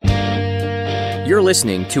You're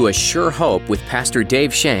listening to A Sure Hope with Pastor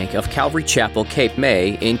Dave Shank of Calvary Chapel, Cape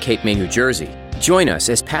May in Cape May, New Jersey. Join us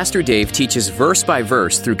as Pastor Dave teaches verse by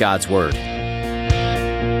verse through God's Word.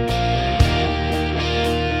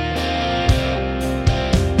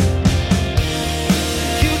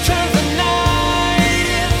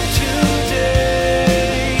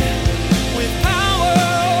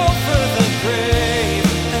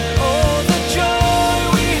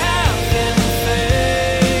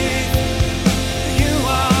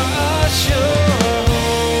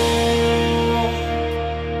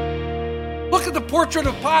 Portrait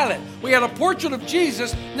of Pilate. We had a portrait of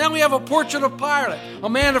Jesus. Now we have a portrait of Pilate, a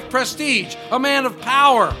man of prestige, a man of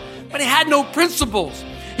power. But he had no principles.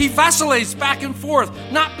 He vacillates back and forth,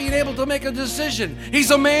 not being able to make a decision.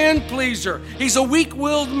 He's a man pleaser. He's a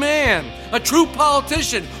weak-willed man, a true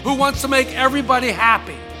politician who wants to make everybody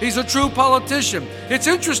happy. He's a true politician. It's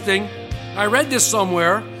interesting. I read this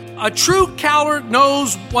somewhere. A true coward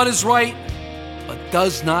knows what is right, but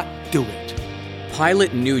does not do it.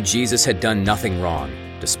 Pilate knew Jesus had done nothing wrong.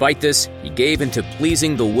 Despite this, he gave into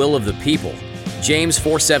pleasing the will of the people. James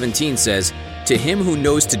 4:17 says, "To him who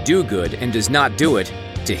knows to do good and does not do it,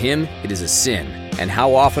 to him it is a sin." And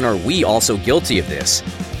how often are we also guilty of this?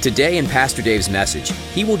 Today in Pastor Dave's message,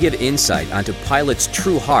 he will give insight onto Pilate's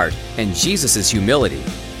true heart and Jesus' humility.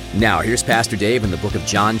 Now here's Pastor Dave in the book of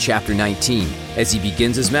John chapter 19 as he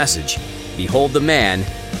begins his message. Behold the man,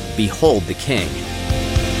 behold the king.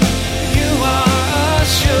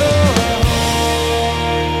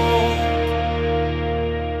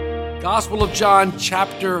 Gospel of John,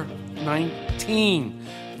 chapter 19,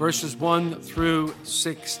 verses 1 through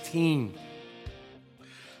 16.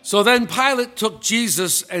 So then Pilate took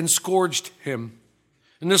Jesus and scourged him.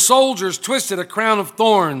 And the soldiers twisted a crown of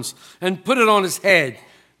thorns and put it on his head.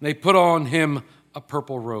 And they put on him a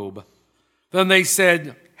purple robe. Then they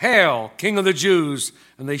said, "Hail, King of the Jews!"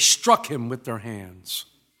 And they struck him with their hands.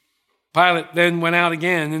 Pilate then went out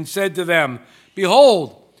again and said to them,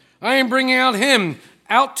 "Behold, I am bringing him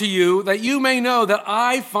out to you, that you may know that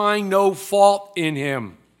I find no fault in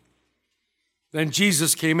him." Then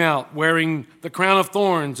Jesus came out, wearing the crown of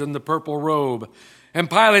thorns and the purple robe. And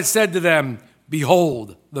Pilate said to them,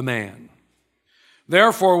 "Behold the man."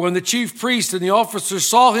 Therefore, when the chief priests and the officers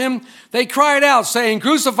saw him, they cried out, saying,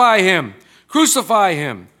 "Crucify him! Crucify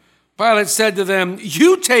him!" Pilate said to them,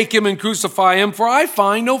 "You take him and crucify him, for I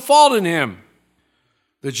find no fault in him."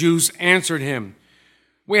 The Jews answered him,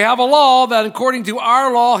 "We have a law that according to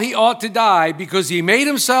our law he ought to die, because he made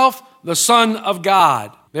himself the Son of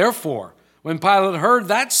God." Therefore, when Pilate heard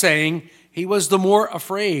that saying, he was the more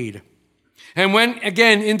afraid, and went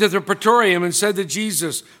again into the praetorium and said to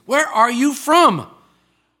Jesus, "Where are you from?"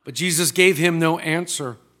 But Jesus gave him no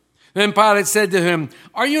answer. Then Pilate said to him,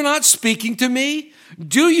 "Are you not speaking to me?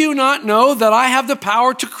 Do you not know that I have the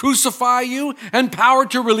power to crucify you and power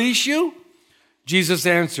to release you?" Jesus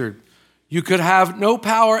answered, "You could have no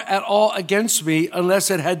power at all against me unless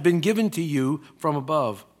it had been given to you from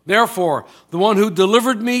above. Therefore, the one who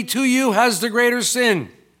delivered me to you has the greater sin."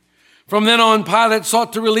 From then on, Pilate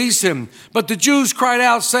sought to release him, but the Jews cried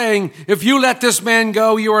out, saying, "If you let this man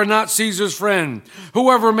go, you are not Caesar's friend.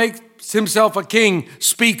 Whoever makes himself a king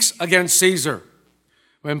speaks against Caesar."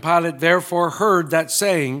 When Pilate therefore heard that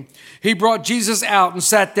saying, he brought Jesus out and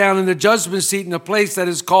sat down in the judgment seat in a place that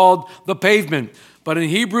is called the Pavement, but in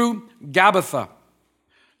Hebrew, Gabbatha.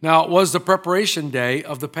 Now it was the preparation day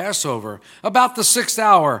of the Passover, about the 6th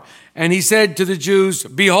hour, and he said to the Jews,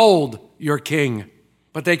 "Behold your king."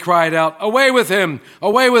 But they cried out, "Away with him!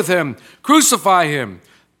 Away with him! Crucify him!"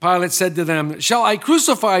 Pilate said to them, "Shall I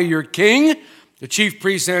crucify your king?" The chief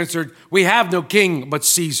priests answered, "We have no king but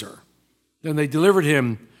Caesar." Then they delivered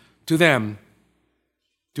him to them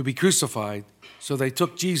to be crucified. So they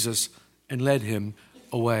took Jesus and led him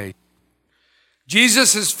away.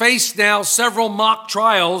 Jesus has faced now several mock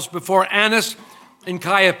trials before Annas and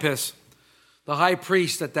Caiaphas, the high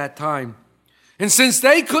priest at that time. And since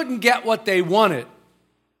they couldn't get what they wanted,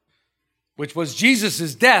 which was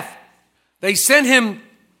Jesus' death, they sent him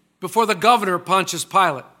before the governor, Pontius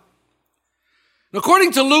Pilate.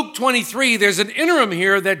 According to Luke 23, there's an interim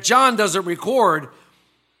here that John doesn't record.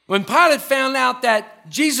 When Pilate found out that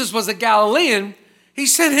Jesus was a Galilean, he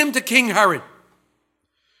sent him to King Herod.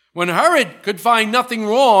 When Herod could find nothing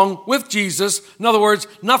wrong with Jesus, in other words,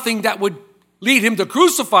 nothing that would lead him to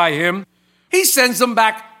crucify him, he sends him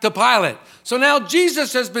back to Pilate. So now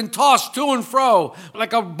Jesus has been tossed to and fro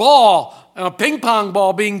like a ball, a ping pong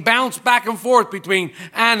ball being bounced back and forth between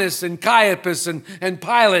Annas and Caiaphas and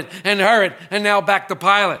Pilate and Herod, and now back to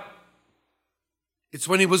Pilate. It's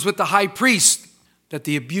when he was with the high priest that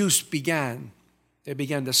the abuse began. They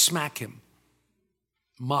began to smack him.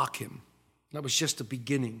 mock him. That was just the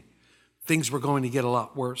beginning. Things were going to get a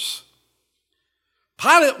lot worse.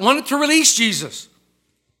 Pilate wanted to release Jesus.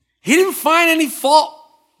 He didn't find any fault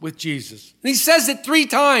with Jesus. And he says it 3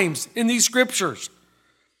 times in these scriptures.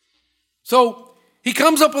 So he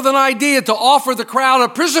comes up with an idea to offer the crowd a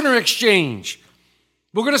prisoner exchange.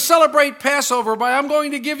 We're going to celebrate Passover by I'm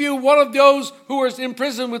going to give you one of those who are in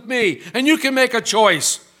prison with me, and you can make a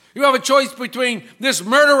choice. You have a choice between this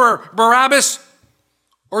murderer, Barabbas,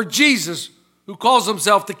 or Jesus, who calls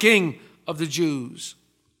himself the King of the Jews.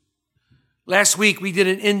 Last week, we did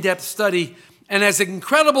an in-depth study, and as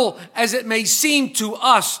incredible as it may seem to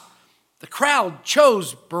us, the crowd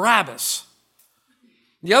chose Barabbas.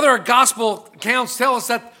 The other gospel accounts tell us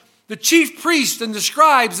that the chief priests and the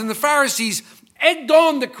scribes and the Pharisees egged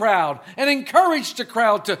on the crowd and encouraged the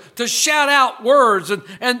crowd to shout out words.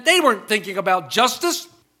 And they weren't thinking about justice.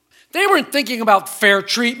 They weren't thinking about fair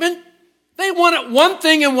treatment. They wanted one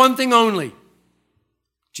thing and one thing only: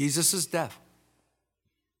 Jesus' death.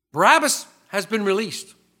 Barabbas has been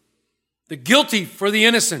released. The guilty for the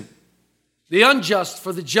innocent, the unjust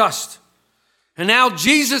for the just. And now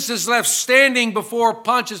Jesus is left standing before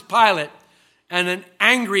Pontius Pilate and an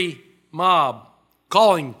angry mob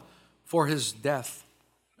calling for his death.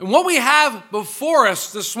 And what we have before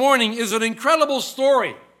us this morning is an incredible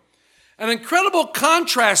story, an incredible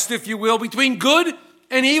contrast, if you will, between good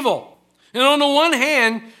and evil. And on the one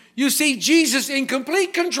hand, you see Jesus in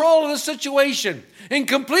complete control of the situation, in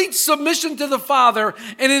complete submission to the Father,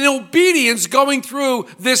 and in obedience going through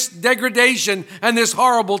this degradation and this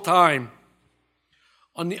horrible time.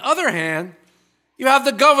 On the other hand, you have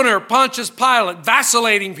the governor, Pontius Pilate,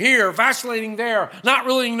 vacillating here, vacillating there, not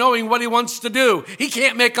really knowing what he wants to do. He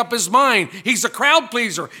can't make up his mind. He's a crowd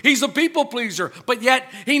pleaser. He's a people pleaser. But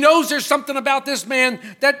yet he knows there's something about this man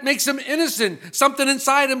that makes him innocent. Something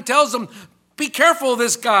inside him tells him, be careful of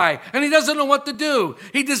this guy. And he doesn't know what to do.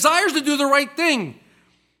 He desires to do the right thing.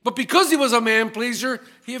 But because he was a man pleaser,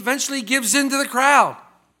 he eventually gives in to the crowd.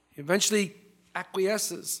 He eventually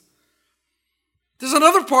acquiesces. There's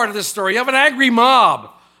another part of this story. You have an angry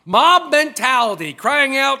mob mentality,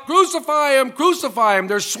 crying out, crucify him, crucify him.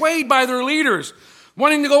 They're swayed by their leaders,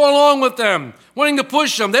 wanting to go along with them, wanting to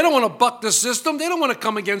push them. They don't want to buck the system. They don't want to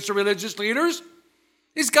come against the religious leaders.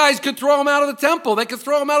 These guys could throw them out of the temple. They could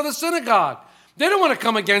throw them out of the synagogue. They don't want to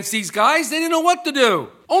come against these guys. They didn't know what to do.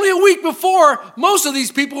 Only a week before, most of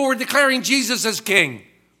these people were declaring Jesus as king,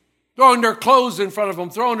 throwing their clothes in front of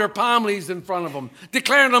him, throwing their palm leaves in front of him,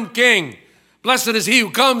 declaring him king. Blessed is he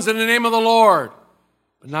who comes in the name of the Lord.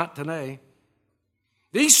 But not today.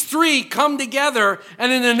 These 3 come together,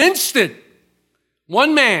 and in an instant,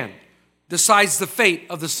 one man decides the fate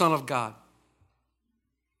of the Son of God.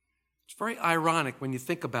 It's very ironic when you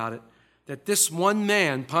think about it, that this one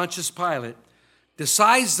man, Pontius Pilate,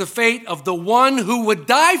 decides the fate of the one who would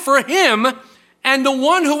die for him and the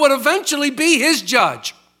one who would eventually be his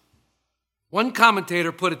judge. One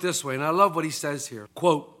commentator put it this way, and I love what he says here.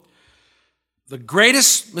 Quote, the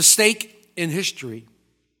greatest mistake in history,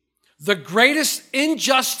 the greatest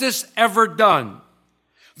injustice ever done,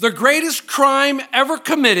 the greatest crime ever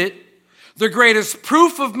committed, the greatest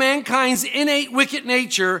proof of mankind's innate wicked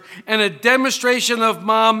nature, and a demonstration of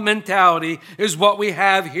mob mentality is what we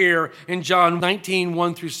have here in John 19,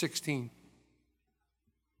 1 through 16.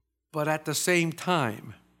 But at the same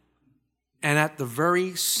time, and at the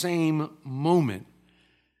very same moment,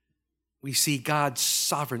 we see God's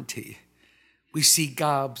sovereignty. We see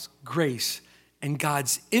God's grace and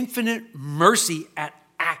God's infinite mercy at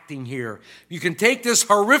acting here. You can take this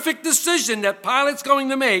horrific decision that Pilate's going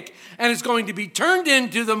to make, and it's going to be turned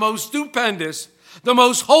into the most stupendous, the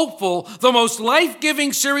most hopeful, the most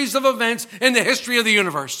life-giving series of events in the history of the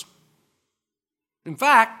universe. In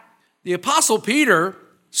fact, the Apostle Peter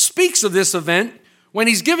speaks of this event when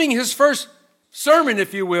he's giving his first sermon,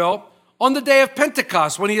 if you will, on the day of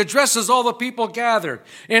Pentecost, when he addresses all the people gathered.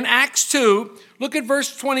 In Acts 2, look at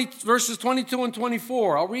verses 22 and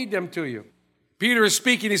 24. I'll read them to you. Peter is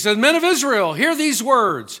speaking. He says, men of Israel, hear these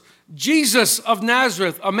words. Jesus of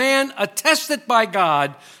Nazareth, a man attested by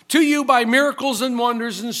God to you by miracles and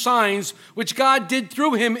wonders and signs, which God did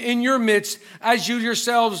through him in your midst, as you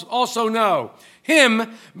yourselves also know.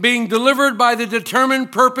 Him being delivered by the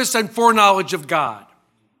determined purpose and foreknowledge of God.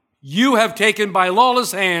 You have taken by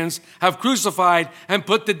lawless hands, have crucified and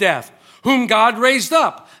put to death, whom God raised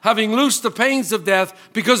up, having loosed the pains of death,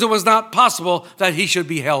 because it was not possible that he should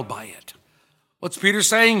be held by it. What's Peter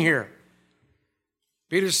saying here?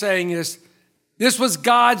 Peter's saying this was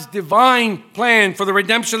God's divine plan for the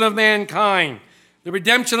redemption of mankind. The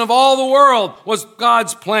redemption of all the world was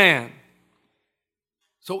God's plan.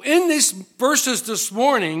 So in these verses this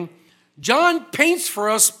morning, John paints for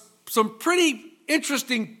us some pretty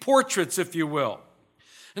interesting portraits, if you will.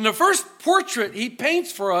 And the first portrait he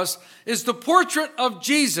paints for us is the portrait of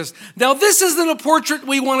Jesus. Now, this isn't a portrait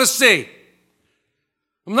we want to see.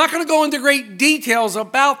 I'm not going to go into great details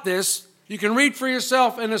about this. You can read for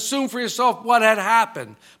yourself and assume for yourself what had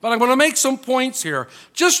happened. But I'm going to make some points here.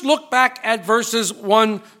 Just look back at verses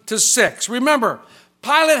 1 to 6. Remember,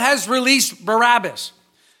 Pilate has released Barabbas.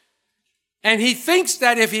 And he thinks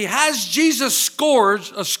that if he has Jesus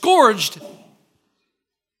scourged,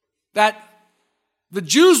 that the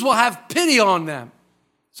Jews will have pity on them.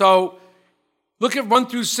 So look at 1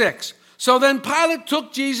 through 6. So then Pilate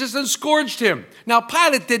took Jesus and scourged him. Now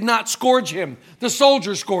Pilate did not scourge him. The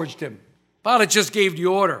soldiers scourged him. Pilate just gave the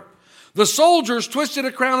order. The soldiers twisted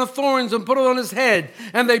a crown of thorns and put it on his head,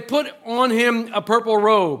 and they put on him a purple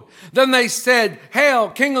robe. Then they said, "Hail,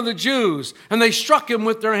 King of the Jews!" And they struck him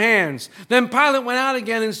with their hands. Then Pilate went out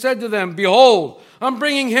again and said to them, "Behold, I'm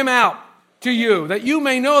bringing him out to you, that you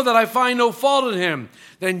may know that I find no fault in him."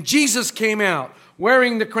 Then Jesus came out,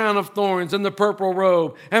 wearing the crown of thorns and the purple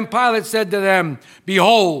robe. And Pilate said to them,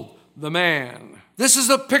 "Behold the man." This is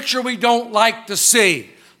a picture we don't like to see.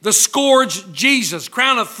 The scourged Jesus,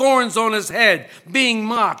 crown of thorns on his head, being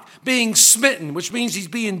mocked, being smitten, which means he's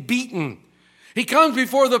being beaten. He comes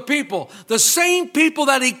before the people, the same people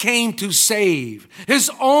that he came to save, his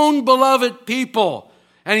own beloved people.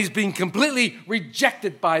 And he's being completely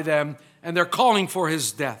rejected by them, and they're calling for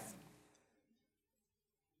his death.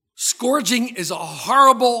 Scourging is a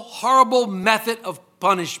horrible, horrible method of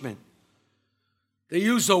punishment. They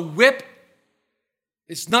use a whip.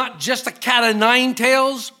 It's not just a cat of nine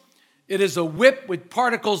tails. It is a whip with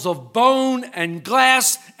particles of bone and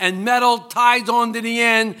glass and metal tied onto the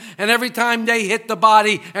end. And every time they hit the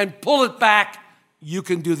body and pull it back, you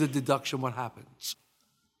can do the deduction what happens.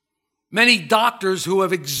 Many doctors who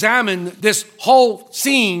have examined this whole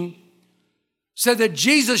scene said that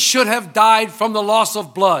Jesus should have died from the loss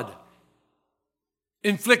of blood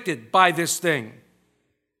inflicted by this thing.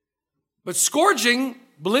 But scourging,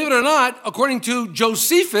 believe it or not, according to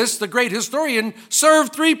Josephus, the great historian,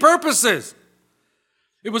 served three purposes.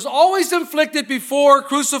 It was always inflicted before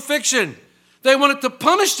crucifixion. They wanted to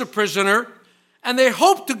punish the prisoner, and they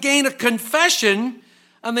hoped to gain a confession,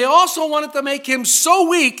 and they also wanted to make him so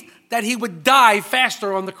weak that he would die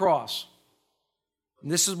faster on the cross.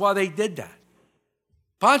 And this is why they did that.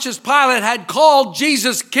 Pontius Pilate had called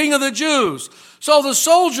Jesus King of the Jews. So the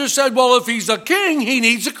soldiers said, well, if he's a king, he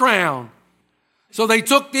needs a crown. So they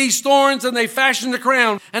took these thorns and they fashioned a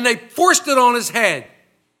crown and they forced it on his head,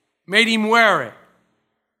 made him wear it.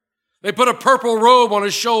 They put a purple robe on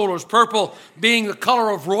his shoulders, purple being the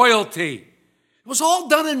color of royalty. It was all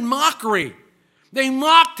done in mockery. They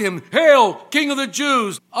mocked him. "Hail, King of the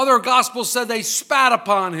Jews." Other gospels said they spat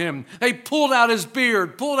upon him. They pulled out his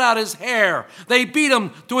beard, pulled out his hair. They beat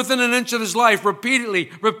him to within an inch of his life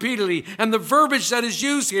repeatedly. And the verbiage that is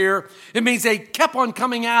used here, it means they kept on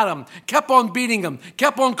coming at him, kept on beating him,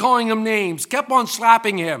 kept on calling him names, kept on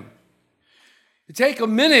slapping him. You take a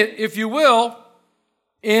minute, if you will,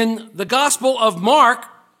 in the Gospel of Mark,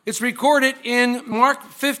 it's recorded in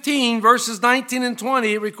Mark 15, verses 19 and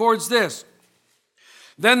 20, it records this.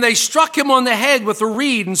 Then they struck him on the head with a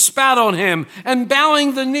reed and spat on him, and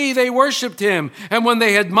bowing the knee, they worshipped him. And when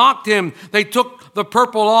they had mocked him, they took the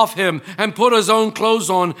purple off him and put his own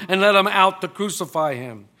clothes on and led him out to crucify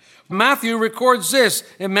him. Matthew records this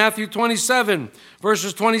in Matthew 27,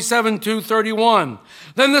 verses 27 to 31.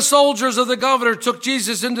 Then the soldiers of the governor took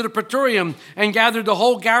Jesus into the praetorium and gathered the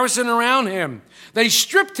whole garrison around him. They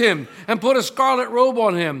stripped him and put a scarlet robe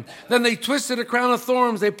on him. Then they twisted a crown of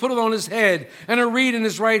thorns. They put it on his head and a reed in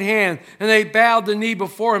his right hand. And they bowed the knee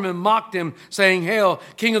before him and mocked him, saying, "Hail,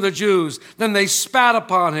 King of the Jews." Then they spat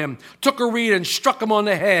upon him, took a reed and struck him on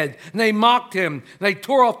the head. And they mocked him. And they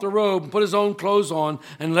tore off the robe and put his own clothes on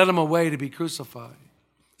and led him away to be crucified.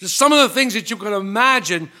 Just some of the things that you can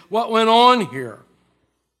imagine what went on here.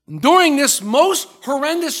 During this most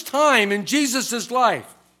horrendous time in Jesus'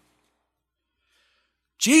 life,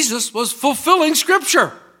 Jesus was fulfilling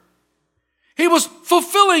Scripture. He was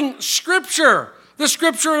fulfilling Scripture. The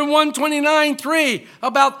Scripture in 129:3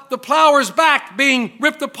 about the plowers' back being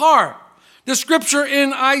ripped apart. The Scripture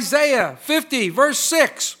in Isaiah 50, verse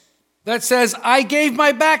 6, that says, "I gave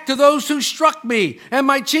my back to those who struck me, and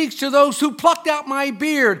my cheeks to those who plucked out my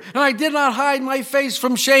beard, and I did not hide my face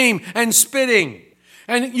from shame and spitting."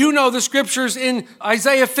 And you know the Scriptures in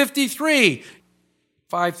Isaiah 53,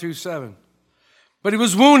 5 through 7. "But he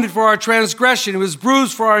was wounded for our transgression. He was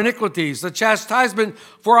bruised for our iniquities. The chastisement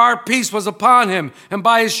for our peace was upon him, and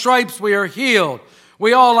by his stripes we are healed.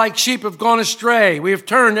 We all like sheep have gone astray. We have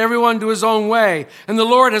turned everyone to his own way. And the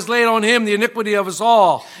Lord has laid on him the iniquity of us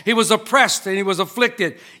all. He was oppressed and he was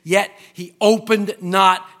afflicted, yet he opened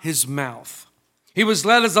not his mouth. He was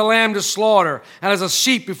led as a lamb to slaughter, and as a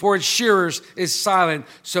sheep before its shearers is silent,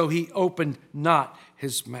 so he opened not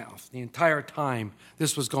his mouth. The entire time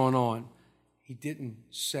this was going on, he didn't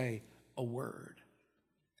say a word.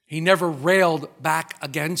 He never railed back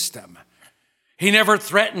against them. He never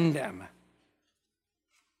threatened them.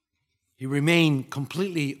 He remained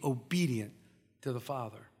completely obedient to the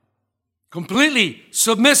Father, completely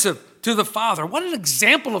submissive to the Father. What an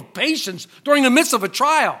example of patience during the midst of a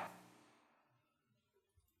trial.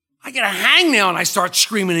 I get a hangnail and I start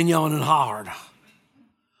screaming and yelling and hollering.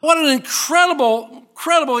 What an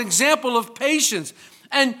incredible example of patience.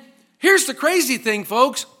 And here's the crazy thing,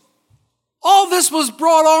 folks. All this was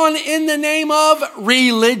brought on in the name of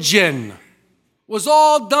religion. Was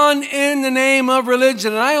all done in the name of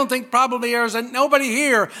religion. And I don't think probably there's nobody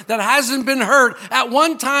here that hasn't been hurt at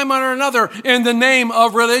one time or another in the name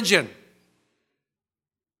of religion.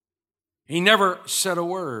 He never said a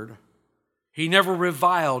word. He never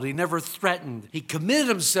reviled. He never threatened. He committed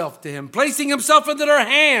himself to him, placing himself into their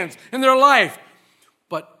hands, in their life.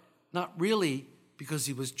 But not really, because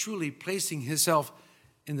he was truly placing himself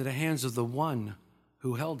into the hands of the one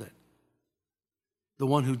who held it, the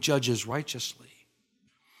one who judges righteously.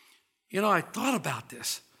 You know, I thought about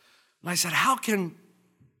this, and I said, how can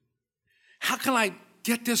I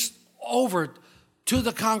get this over to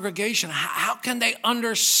the congregation? How can they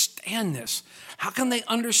understand this? How can they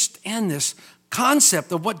understand this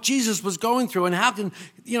concept of what Jesus was going through? And how can,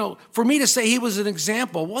 for me to say he was an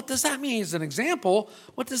example, what does that mean? He's an example.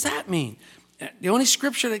 What does that mean? The only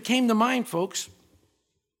scripture that came to mind, folks,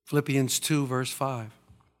 Philippians 2, verse 5.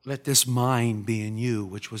 Let this mind be in you,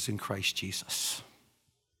 which was in Christ Jesus.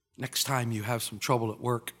 Next time you have some trouble at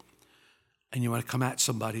work and you want to come at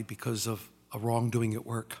somebody because of a wrongdoing at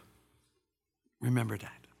work, remember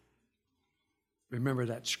that. Remember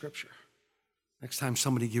that scripture. Next time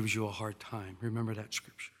somebody gives you a hard time, remember that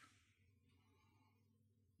scripture.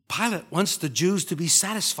 Pilate wants the Jews to be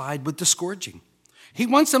satisfied with the scourging. He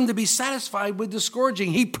wants them to be satisfied with the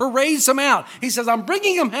scourging. He parades them out. He says, I'm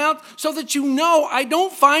bringing him out so that you know I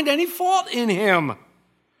don't find any fault in him.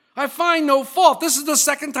 I find no fault. This is the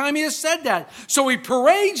second time he has said that. So he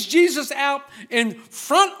parades Jesus out in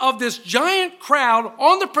front of this giant crowd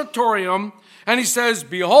on the praetorium, and he says,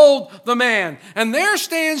 behold the man. And there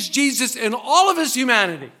stands Jesus in all of his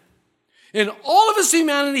humanity. In all of his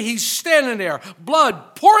humanity, he's standing there,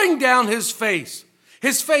 blood pouring down his face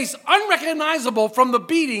unrecognizable from the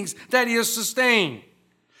beatings that he has sustained.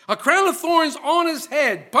 A crown of thorns on his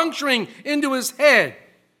head, puncturing into his head.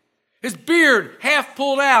 His beard half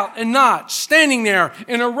pulled out and not, standing there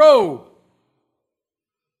in a robe.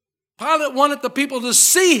 Pilate wanted the people to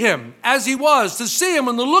see him as he was, to see him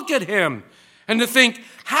and to look at him and to think,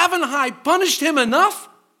 haven't I punished him enough?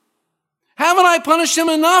 Haven't I punished him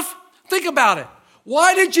enough? Think about it.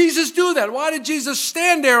 Why did Jesus do that? Why did Jesus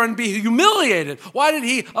stand there and be humiliated? Why did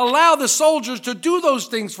he allow the soldiers to do those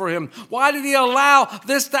things for him? Why did he allow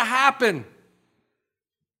this to happen?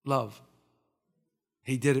 Love.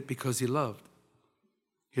 He did it because he loved.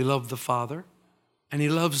 He loved the Father, and he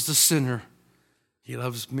loves the sinner. He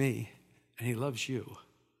loves me, and he loves you.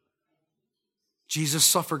 Jesus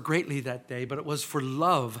suffered greatly that day, but it was for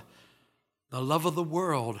love, the love of the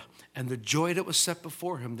world, and the joy that was set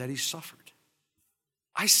before him that he suffered.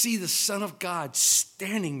 I see the Son of God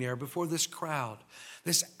standing there before this crowd.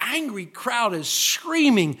 This angry crowd is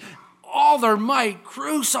screaming all their might,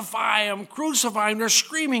 crucify him, crucify him. They're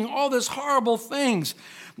screaming all these horrible things.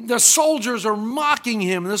 The soldiers are mocking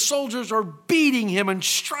him. The soldiers are beating him and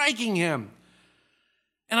striking him.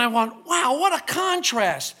 And I went, wow, what a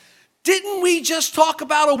contrast. Didn't we just talk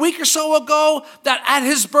about a week or so ago that at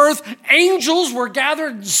his birth, angels were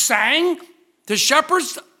gathered and sang to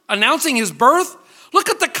shepherds announcing his birth? Look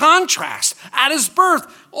at the contrast. At his birth,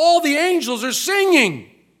 all the angels are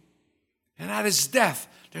singing. And at his death,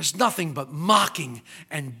 there's nothing but mocking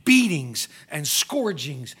and beatings and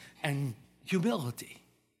scourgings and humility.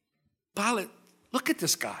 Pilate, look at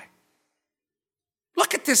this guy.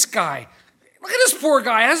 Look at this guy. Look at this poor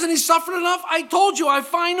guy. Hasn't he suffered enough? I told you, I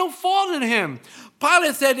find no fault in him.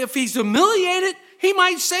 Pilate said if he's humiliated, he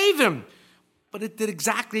might save him. But it did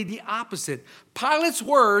exactly the opposite. Pilate's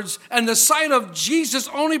words and the sight of Jesus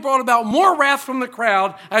only brought about more wrath from the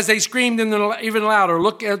crowd as they screamed even louder.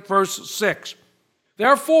 Look at verse 6.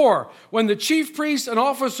 Therefore, when the chief priests and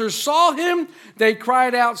officers saw him, they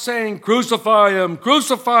cried out saying, crucify him,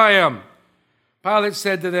 crucify him. Pilate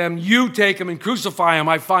said to them, "You take him and crucify him.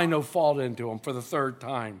 I find no fault into him," for the third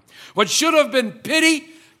time. What should have been pity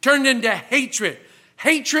turned into hatred.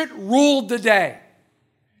 Hatred ruled the day.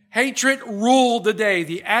 Hatred ruled the day.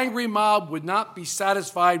 The angry mob would not be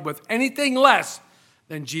satisfied with anything less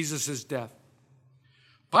than Jesus' death.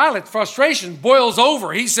 Pilate's frustration boils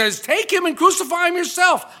over. He says, "Take him and crucify him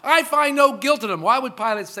yourself. I find no guilt in him." Why would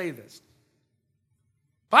Pilate say this?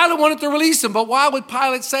 Pilate wanted to release him, but why would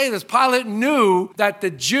Pilate say this? Pilate knew that the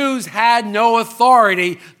Jews had no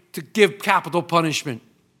authority to give capital punishment.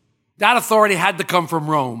 That authority had to come from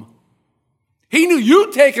Rome. He knew,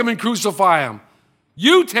 you take him and crucify him.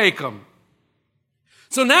 You take him.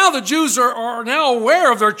 So now the Jews are now aware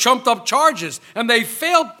of their chumped up charges, and they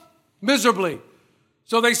failed miserably.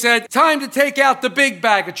 So they said, time to take out the big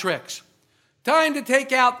bag of tricks. Time to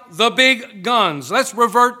take out the big guns. Let's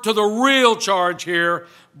revert to the real charge here,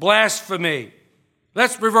 blasphemy.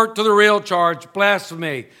 Let's revert to the real charge,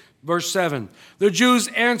 blasphemy. Verse 7, the Jews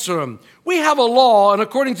answer him, "We have a law, and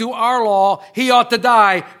according to our law, he ought to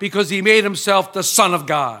die because he made himself the Son of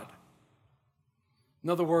God."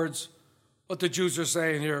 In other words, what the Jews are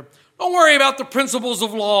saying here, don't worry about the principles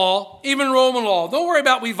of law, even Roman law. Don't worry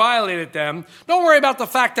about we violated them. Don't worry about the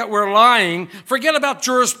fact that we're lying. Forget about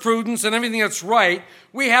jurisprudence and everything that's right.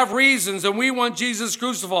 We have reasons, and we want Jesus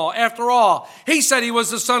crucified. After all, he said he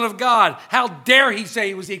was the Son of God. How dare he say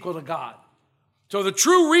he was equal to God? So the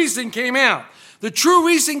true reason came out. The true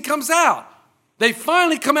reason comes out. They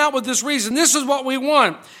finally come out with this reason. This is what we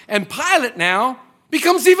want. And Pilate now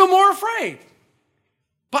becomes even more afraid.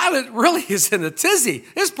 Pilate really is in a tizzy.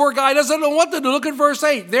 This poor guy doesn't know what to do. Look at verse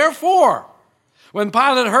 8. Therefore, when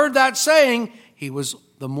Pilate heard that saying, he was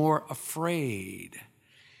the more afraid.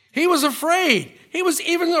 He was afraid. He was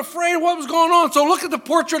even afraid of what was going on. So look at the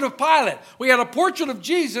portrait of Pilate. We had a portrait of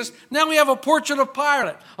Jesus. Now we have a portrait of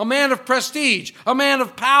Pilate, a man of prestige, a man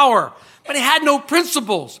of power. But he had no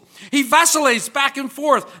principles. He vacillates back and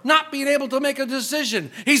forth, not being able to make a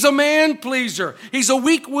decision. He's a man pleaser. He's a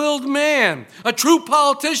weak-willed man, a true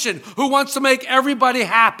politician who wants to make everybody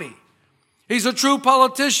happy. He's a true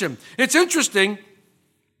politician. It's interesting.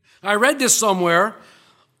 I read this somewhere.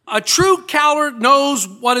 A true coward knows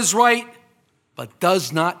what is right, but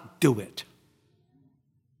does not do it.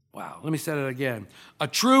 Wow, let me say that again. A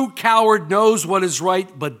true coward knows what is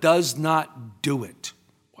right, but does not do it.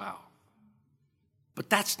 Wow. But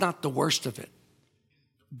that's not the worst of it.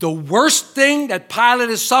 The worst thing that Pilate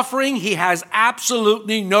is suffering, he has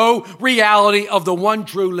absolutely no reality of the one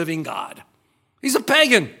true living God. He's a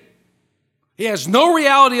pagan. He has no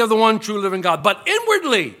reality of the one true living God. But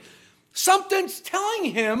inwardly, something's telling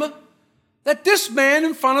him that this man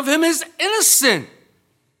in front of him is innocent.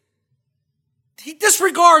 He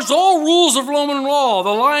disregards all rules of Roman law, the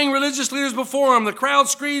lying religious leaders before him, the crowd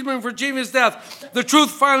screaming for Jesus' death, the truth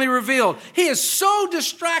finally revealed. He is so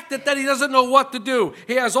distracted that he doesn't know what to do.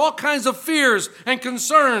 He has all kinds of fears and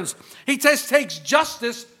concerns. He just takes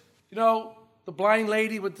justice, the blind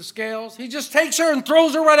lady with the scales. He just takes her and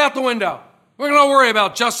throws her right out the window. We're going to worry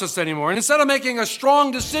about justice anymore. And instead of making a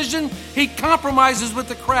strong decision, he compromises with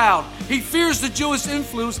the crowd. He fears the Jewish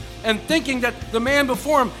influence and thinking that the man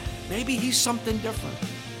before him, maybe he's something different.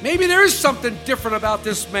 Maybe there is something different about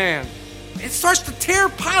this man. It starts to tear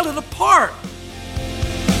Pilate apart.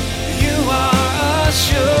 You are a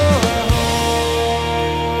sure hope.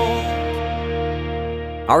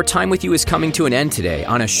 Our time with you is coming to an end today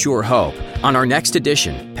on A Sure Hope. On our next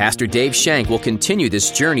edition, Pastor Dave Shank will continue this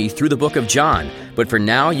journey through the book of John. But for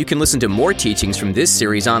now, you can listen to more teachings from this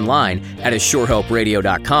series online at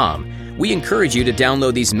ASureHopeRadio.com. We encourage you to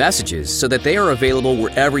download these messages so that they are available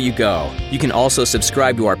wherever you go. You can also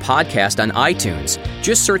subscribe to our podcast on iTunes.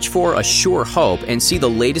 Just search for A Sure Hope and see the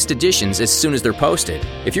latest editions as soon as they're posted.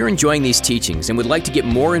 If you're enjoying these teachings and would like to get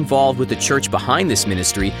more involved with the church behind this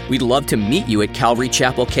ministry, we'd love to meet you at Calvary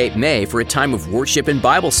Chapel, Cape May for a time of worship and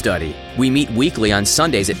Bible study. We meet weekly on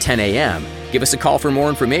Sundays at 10 a.m. Give us a call for more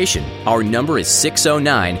information. Our number is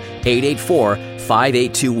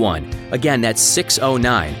 609-884-5821. Again, that's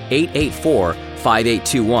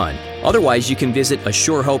 609-884-5821. Otherwise, you can visit A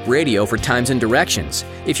Sure Hope Radio for times and directions.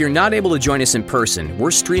 If you're not able to join us in person,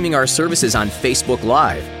 we're streaming our services on Facebook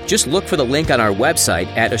Live. Just look for the link on our website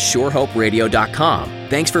at ASureHopeRadio.com.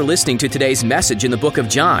 Thanks for listening to today's message in the book of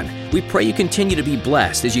John. We pray you continue to be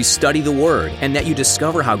blessed as you study the Word and that you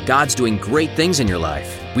discover how God's doing great things in your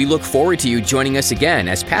life. We look forward to you joining us again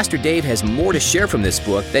as Pastor Dave has more to share from this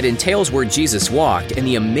book that entails where Jesus walked and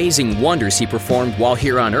the amazing wonders he performed while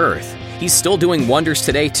here on earth. He's still doing wonders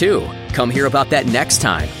today, too. Come hear about that next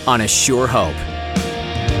time on A Sure Hope.